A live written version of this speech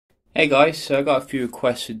Hey guys, so I got a few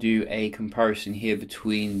requests to do a comparison here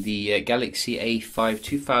between the Galaxy A5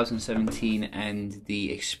 2017 and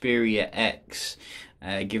the Xperia X,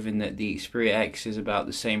 given that the Xperia X is about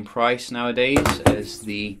the same price nowadays as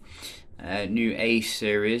the new A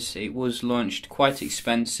series. It was launched quite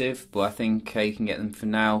expensive, but I think you can get them for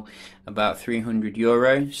now about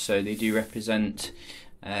 €300, so they do represent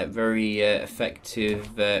a very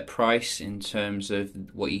effective price in terms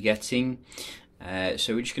of what you're getting.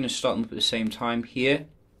 So we're just going to start them up at the same time here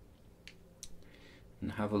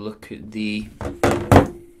and have a look at the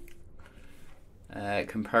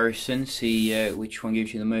comparison, see which one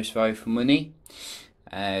gives you the most value for money.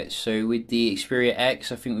 So with the Xperia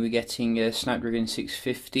X, I think we were getting a Snapdragon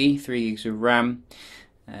 650, 3 gigs of RAM,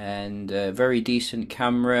 and a very decent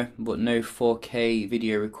camera, but no 4K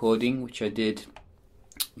video recording, which I did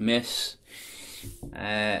miss.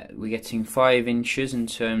 We're getting 5 inches in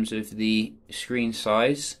terms of the screen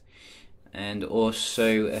size, and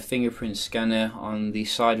also a fingerprint scanner on the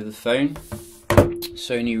side of the phone.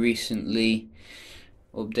 Sony recently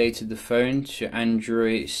updated the phone to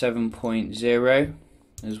Android 7.0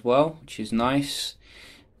 as well, which is nice.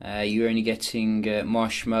 You're only getting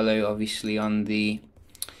Marshmallow obviously on the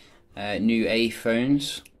new A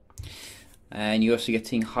phones. And you're also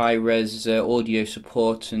getting high-res audio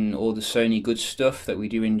support and all the Sony good stuff that we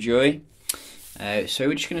do enjoy. So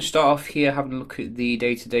we're just going to start off here having a look at the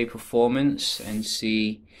day-to-day performance and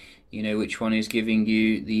see, which one is giving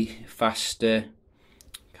you the faster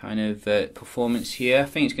kind of performance here. I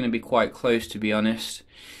think it's going to be quite close, to be honest,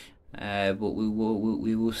 but we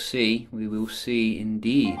will see. We will see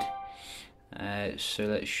indeed. So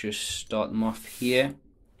let's just start them off here.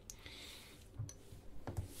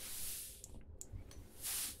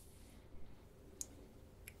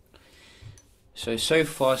 So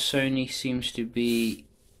far Sony seems to be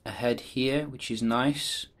ahead here, which is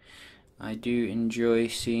nice. I do enjoy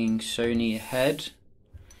seeing Sony ahead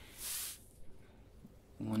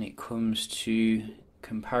when it comes to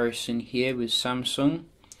comparison here with Samsung.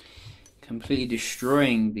 Completely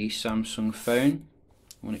destroying the Samsung phone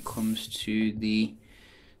when it comes to the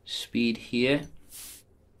speed here.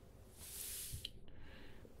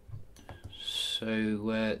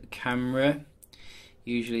 So camera.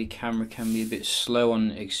 Usually camera can be a bit slow on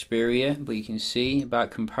Xperia, but you can see about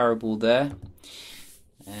comparable there.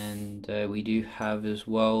 And we do have as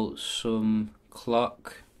well some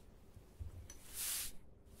clock.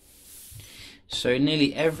 So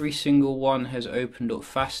nearly every single one has opened up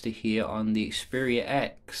faster here on the Xperia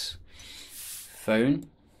X phone.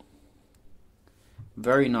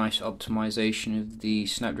 Very nice optimization of the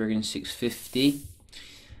Snapdragon 650.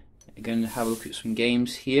 We're going to have a look at some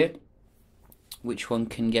games here. Which one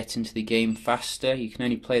can get into the game faster? You can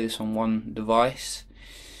only play this on one device,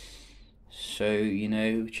 so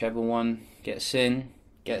whichever one gets in,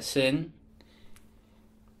 gets in.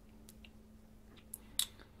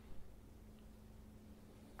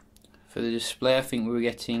 For the display, I think we were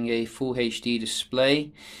getting a full HD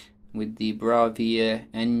display with the Bravia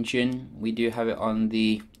engine. We do have it on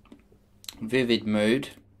the vivid mode.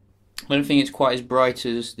 I don't think it's quite as bright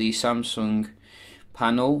as the Samsung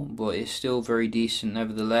panel, but it's still very decent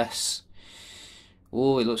nevertheless.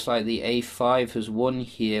 Oh, it looks like the A5 has won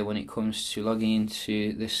here when it comes to logging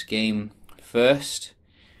into this game first.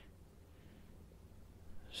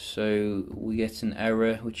 So we get an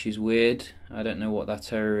error, which is weird. I don't know what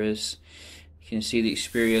that error is. You can see the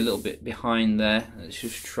Xperia a little bit behind there. Let's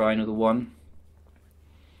just try another one.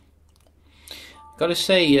 Gotta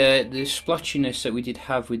say, the splotchiness that we did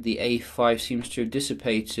have with the A5 seems to have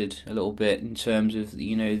dissipated a little bit in terms of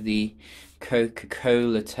the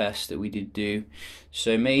Coca-Cola test that we did do.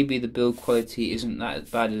 So maybe the build quality isn't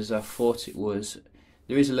that bad as I thought it was.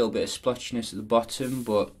 There is a little bit of splotchiness at the bottom,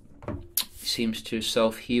 but it seems to have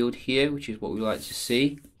self-healed here, which is what we like to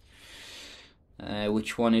see.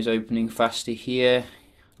 Which one is opening faster here?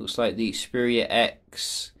 Looks like the Xperia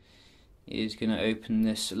X is going to open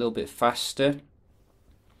this a little bit faster.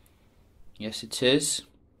 Yes, it is.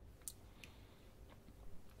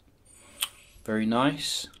 Very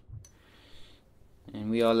nice. And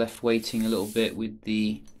we are left waiting a little bit with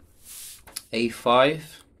the A5.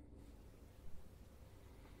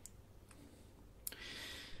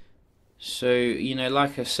 So,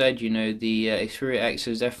 like I said, the Xperia X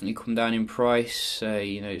has definitely come down in price.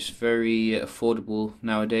 It's very affordable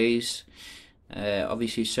nowadays.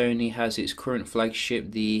 Obviously, Sony has its current flagship,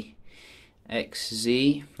 the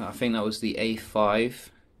XZ. I think that was the A5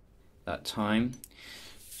 that time.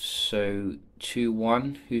 So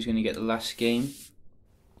 2-1, who's going to get the last game?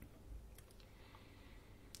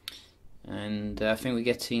 And I think we're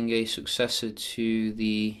getting a successor to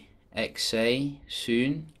the XA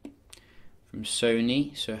soon from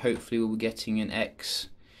Sony, so hopefully we'll be getting an X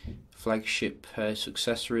flagship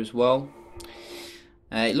successor as well.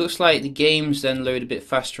 It looks like the games then load a bit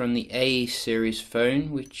faster on the A series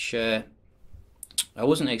phone, which I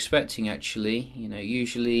wasn't expecting actually. You know,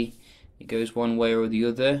 usually it goes one way or the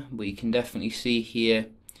other, but you can definitely see here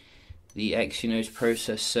the Exynos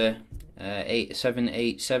processor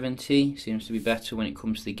 7870 seems to be better when it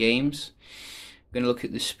comes to the games. I'm going to look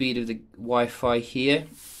at the speed of the Wi-Fi here.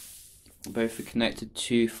 Both are connected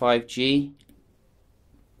to 5G.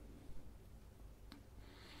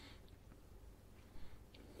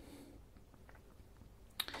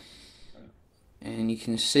 And you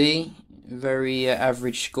can see very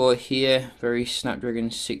average score here, very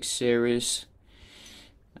Snapdragon 6 series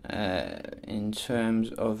in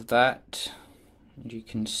terms of that, as you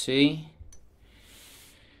can see.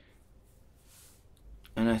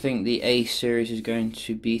 And I think the A series is going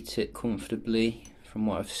to beat it comfortably from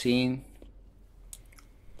what I've seen.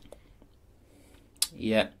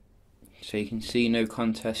 Yeah, so you can see no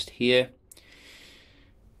contest here.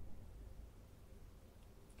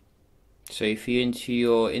 So if you're into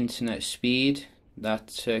your internet speed,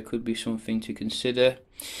 that could be something to consider.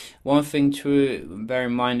 One thing to bear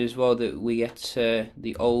in mind as well, that we get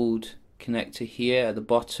the old connector here at the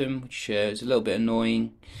bottom, which is a little bit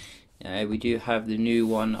annoying. We do have the new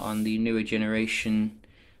one on the newer generation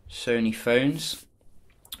Sony phones.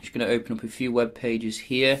 I'm just going to open up a few web pages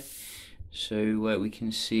here so we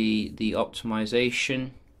can see the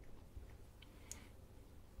optimization.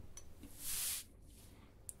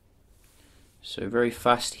 So very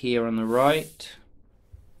fast here on the right.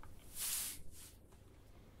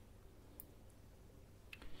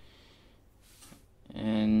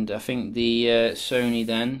 And I think the Sony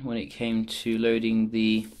then, when it came to loading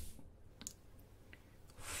the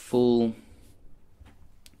full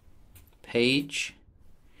page,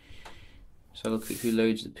 so look at who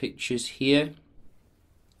loads the pictures here.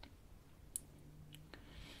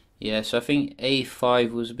 Yeah, so I think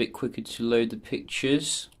A5 was a bit quicker to load the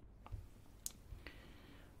pictures.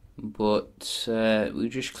 But we'll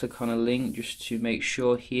just click on a link just to make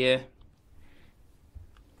sure here.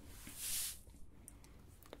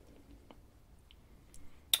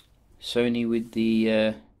 Sony with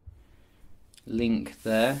the link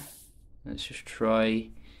there. Let's just try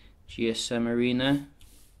GSM Arena.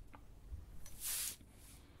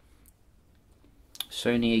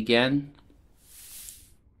 Sony again.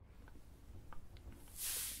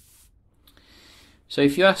 So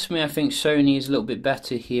if you ask me, I think Sony is a little bit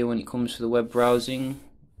better here when it comes to the web browsing.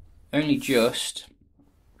 Only just.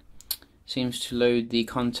 Seems to load the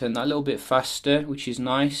content a little bit faster, which is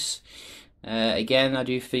nice. Again, I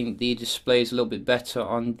do think the display is a little bit better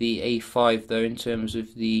on the A5 though, in terms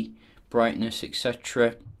of the brightness,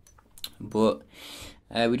 etc. But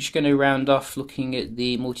we're just going to round off looking at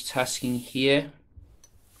the multitasking here.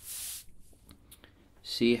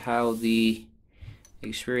 See how the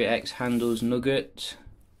Xperia X handles Nugget.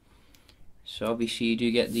 So obviously you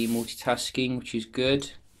do get the multitasking, which is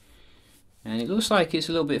good, and it looks like it's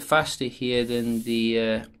a little bit faster here than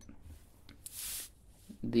the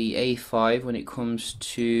A5 when it comes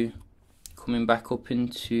to coming back up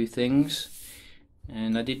into things.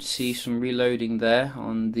 And I did see some reloading there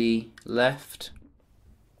on the left.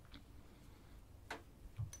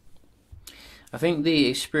 I think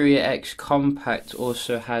the Xperia X Compact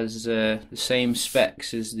also has the same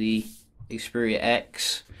specs as the Xperia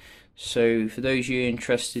X. So for those of you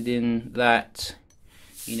interested in that,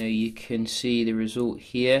 you know, you can see the result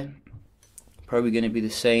here. Probably going to be the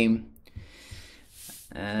same.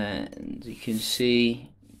 And you can see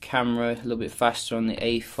camera a little bit faster on the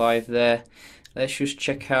A5 there. Let's just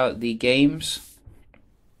check out the games.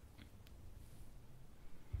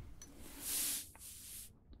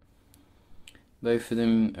 Both of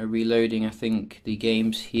them are reloading, I think, the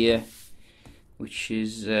games here, which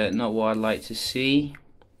is not what I'd like to see.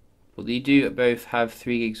 But they do both have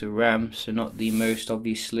 3 gigs of RAM, so not the most,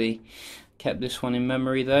 obviously. Kept this one in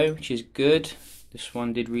memory though, which is good. This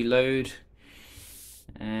one did reload.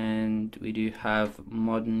 And we do have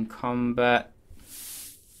Modern Combat.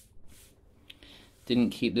 Didn't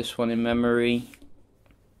keep this one in memory.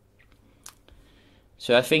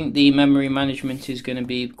 So I think the memory management is going to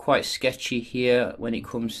be quite sketchy here when it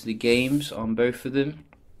comes to the games on both of them.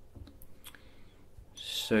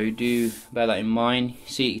 So do bear that in mind.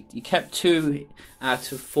 See, you kept 2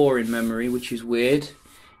 out of 4 in memory, which is weird.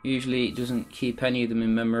 Usually it doesn't keep any of them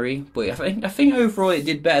in memory. But I think overall it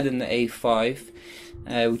did better than the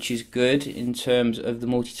A5, which is good in terms of the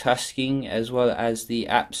multitasking as well as the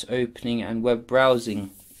apps opening and web browsing.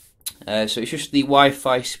 So it's just the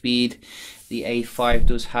Wi-Fi speed the A5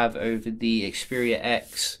 does have over the Xperia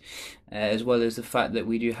X, as well as the fact that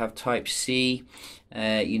we do have Type C.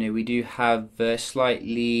 We do have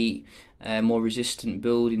slightly more resistant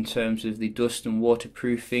build in terms of the dust and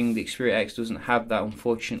waterproofing. The Xperia X doesn't have that,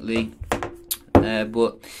 unfortunately.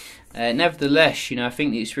 But nevertheless, I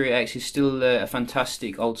think the Xperia X is still a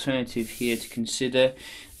fantastic alternative here to consider.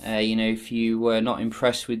 If you were not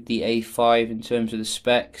impressed with the A5 in terms of the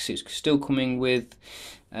specs, it's still coming with,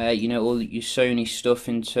 all your Sony stuff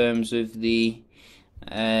in terms of the,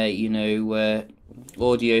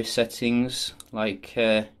 audio settings like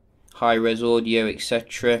high-res audio,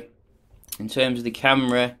 etc. In terms of the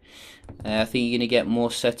camera, I think you're going to get more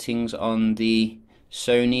settings on the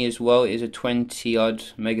Sony as well. It is a 20-odd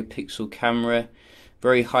megapixel camera,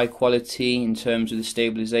 very high quality in terms of the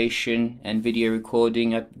stabilization and video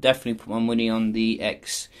recording. I definitely put my money on the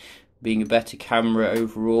X being a better camera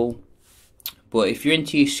overall. But if you're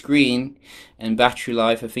into your screen and battery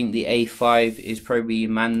life, I think the A5 is probably your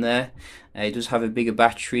man there. It does have a bigger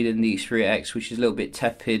battery than the Xperia X, which is a little bit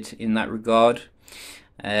tepid in that regard.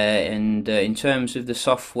 In terms of the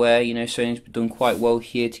software, Sony's done quite well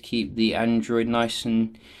here to keep the Android nice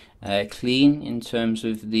and clean in terms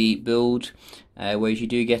of the build, whereas you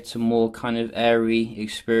do get a more kind of airy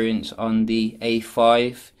experience on the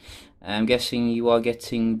A5. I'm guessing you are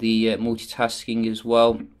getting the multitasking as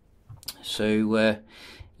well. So,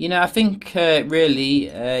 I think really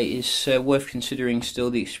it's worth considering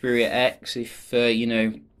still the Xperia X if,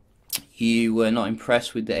 you were not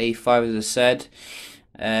impressed with the A5, as I said.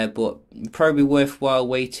 But probably worthwhile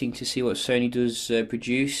waiting to see what Sony does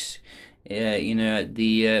produce. At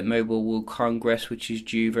the Mobile World Congress, which is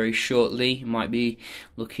due very shortly. Might be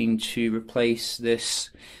looking to replace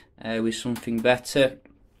this with something better.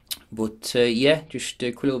 But yeah, just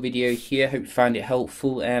a quick little video here. Hope you found it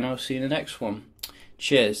helpful, and I'll see you in the next one.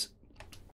 Cheers.